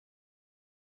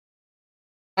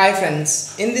Hi friends,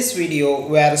 in this video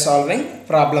we are solving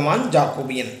problem on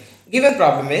Jacobian. Given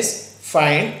problem is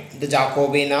find the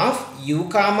Jacobian of u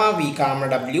comma v comma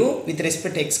w with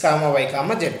respect to x comma y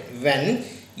comma z when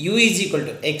u is equal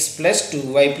to x plus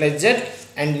 2y plus z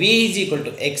and v is equal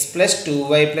to x plus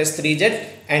 2y plus 3z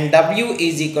and w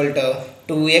is equal to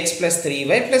 2x plus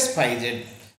 3y plus 5z.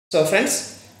 So friends,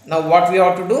 now what we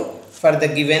have to do for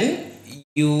the given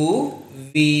u,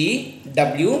 v,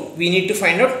 w, we need to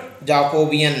find out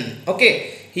Jacobian. Okay,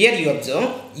 here you observe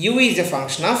u is a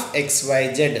function of x,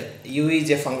 y, z. U is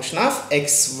a function of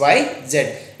x, y,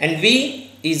 z and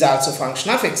v is also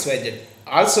function of x, y, z.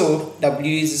 Also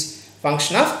w is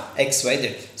function of x, y,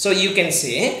 z. So you can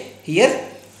say here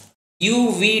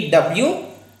u, v, w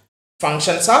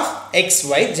functions of x,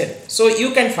 y, z. So you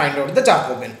can find out the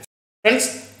Jacobian.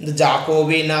 Friends, the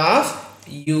Jacobian of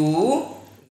u,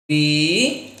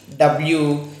 v,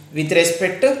 w with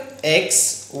respect to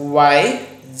x, y,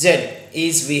 z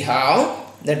is we have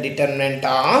the determinant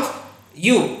of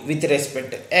u with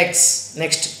respect to x,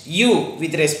 next u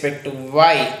with respect to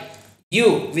y,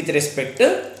 u with respect to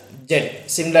z.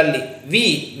 Similarly,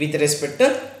 v with respect to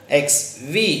x,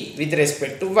 v with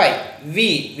respect to y,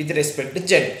 v with respect to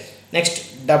z.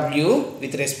 Next w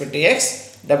with respect to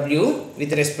x, w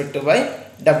with respect to y,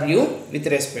 w with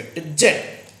respect to z.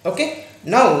 Okay,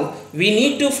 now we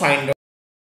need to find out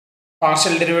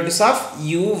partial derivatives of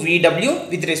u, v, w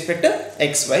with respect to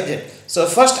x, y, z. So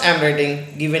first I am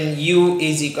writing given u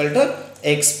is equal to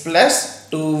x plus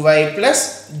 2y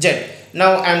plus z.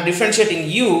 Now I am differentiating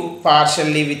u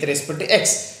partially with respect to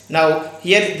x. Now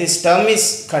here this term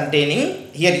is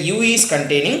containing, here u is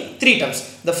containing three terms.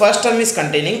 The first term is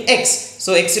containing x.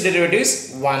 So x derivative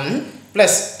is 1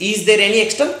 plus, is there any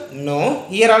x term? No.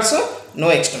 Here also no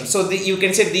x term. So you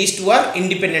can say these two are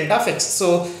independent of x.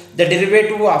 So the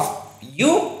derivative of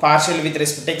u partially with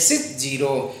respect to x is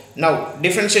 0. Now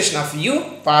differentiation of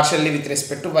u partially with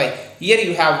respect to y. Here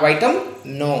you have y term?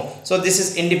 No. So this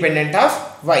is independent of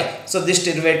y. So this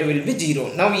derivative will be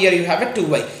 0. Now here you have a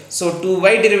 2y. So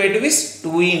 2y derivative is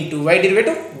 2 into y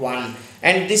derivative 1.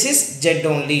 And this is z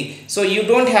only. So you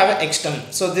don't have an x term.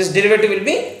 So this derivative will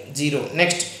be 0.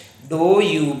 Next, dou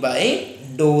u by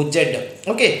dou z.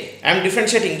 Okay, I am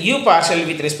differentiating u partially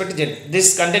with respect to z.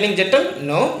 This containing z term?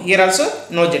 No. Here also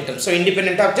no z term. So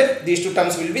independent of z, these two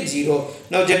terms will be 0.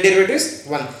 Now z derivative is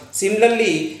 1.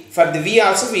 Similarly, for the v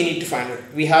also we need to find out.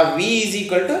 We have v is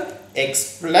equal to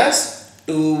x plus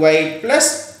 2y plus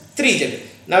 3z.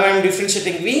 Now I am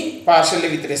differentiating v partially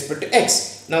with respect to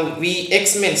x. Now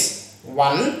x means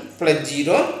 1 plus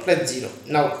 0 plus 0.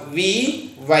 Now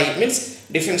y means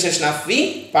differentiation of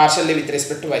v partially with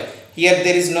respect to y. Here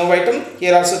there is no y term,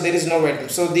 here also there is no y term.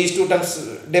 So these two terms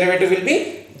derivative will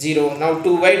be 0. Now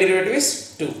 2y derivative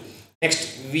is 2.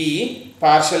 Next, v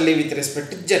partially with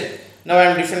respect to z. Now I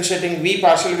am differentiating v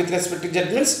partially with respect to z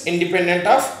means independent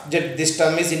of z. This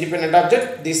term is independent of z.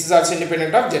 This is also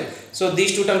independent of z. So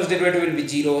these two terms derivative will be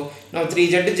 0. Now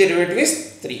 3z derivative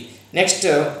is 3. Next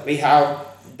we have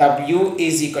w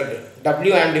is equal to,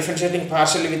 w I am differentiating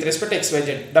partially with respect to x, y,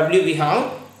 z. W we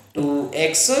have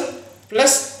 2x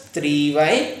plus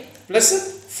 3y plus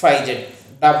 5z.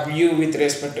 W with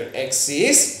respect to x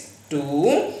is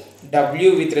 2,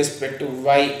 w with respect to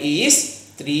y is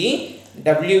 3,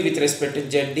 w with respect to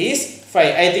z is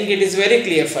 5. I think it is very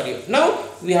clear for you. Now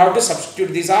we have to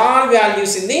substitute these all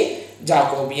values in the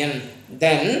Jacobian.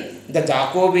 Then the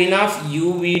Jacobian of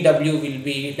u, v, w will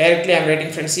be, directly I am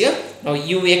writing friends here. Now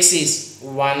ux is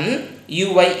 1,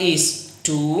 uy is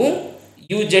 2,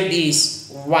 uz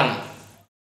is 1.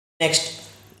 Next,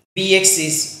 vx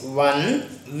is 1,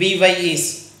 vy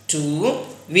is 2,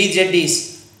 vz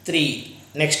is 3.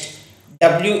 Next,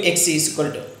 wx is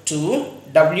equal to 2,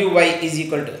 wy is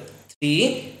equal to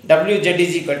 3, wz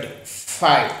is equal to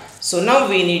 5. So now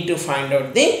we need to find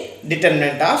out the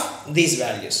determinant of these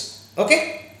values.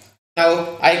 Okay.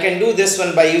 Now I can do this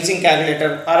one by using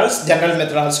calculator or else general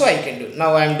method also I can do.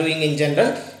 Now I am doing in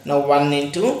general. Now 1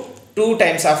 into 2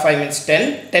 times of 5 means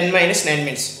 10. 10 minus 9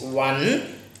 means 1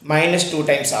 minus 2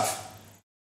 times of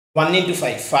 1 into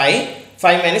 5.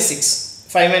 5 minus 6.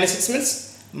 5 minus 6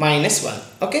 means minus 1.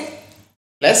 Okay.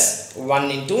 Plus 1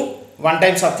 into 1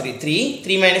 times of 3.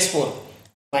 3 minus 4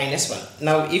 minus 1.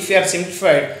 Now if you are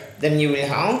simplified, then you will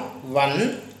have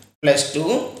 1 plus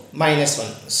 2 minus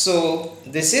 1. So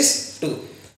this is 2.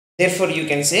 Therefore you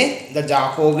can say the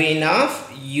Jacobian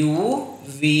of u,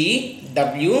 v,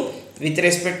 w with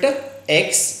respect to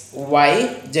x,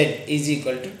 y, z is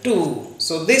equal to 2.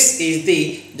 So this is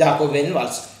the Jacobian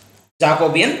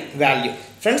value.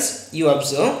 Friends, you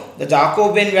observe the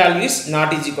Jacobian value is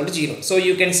not is equal to 0. So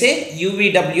you can say u,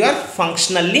 v, w are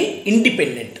functionally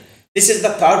independent. This is the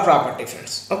third property,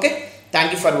 friends. Okay.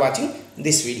 Thank you for watching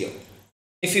this video.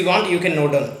 If you want, you can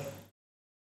note down.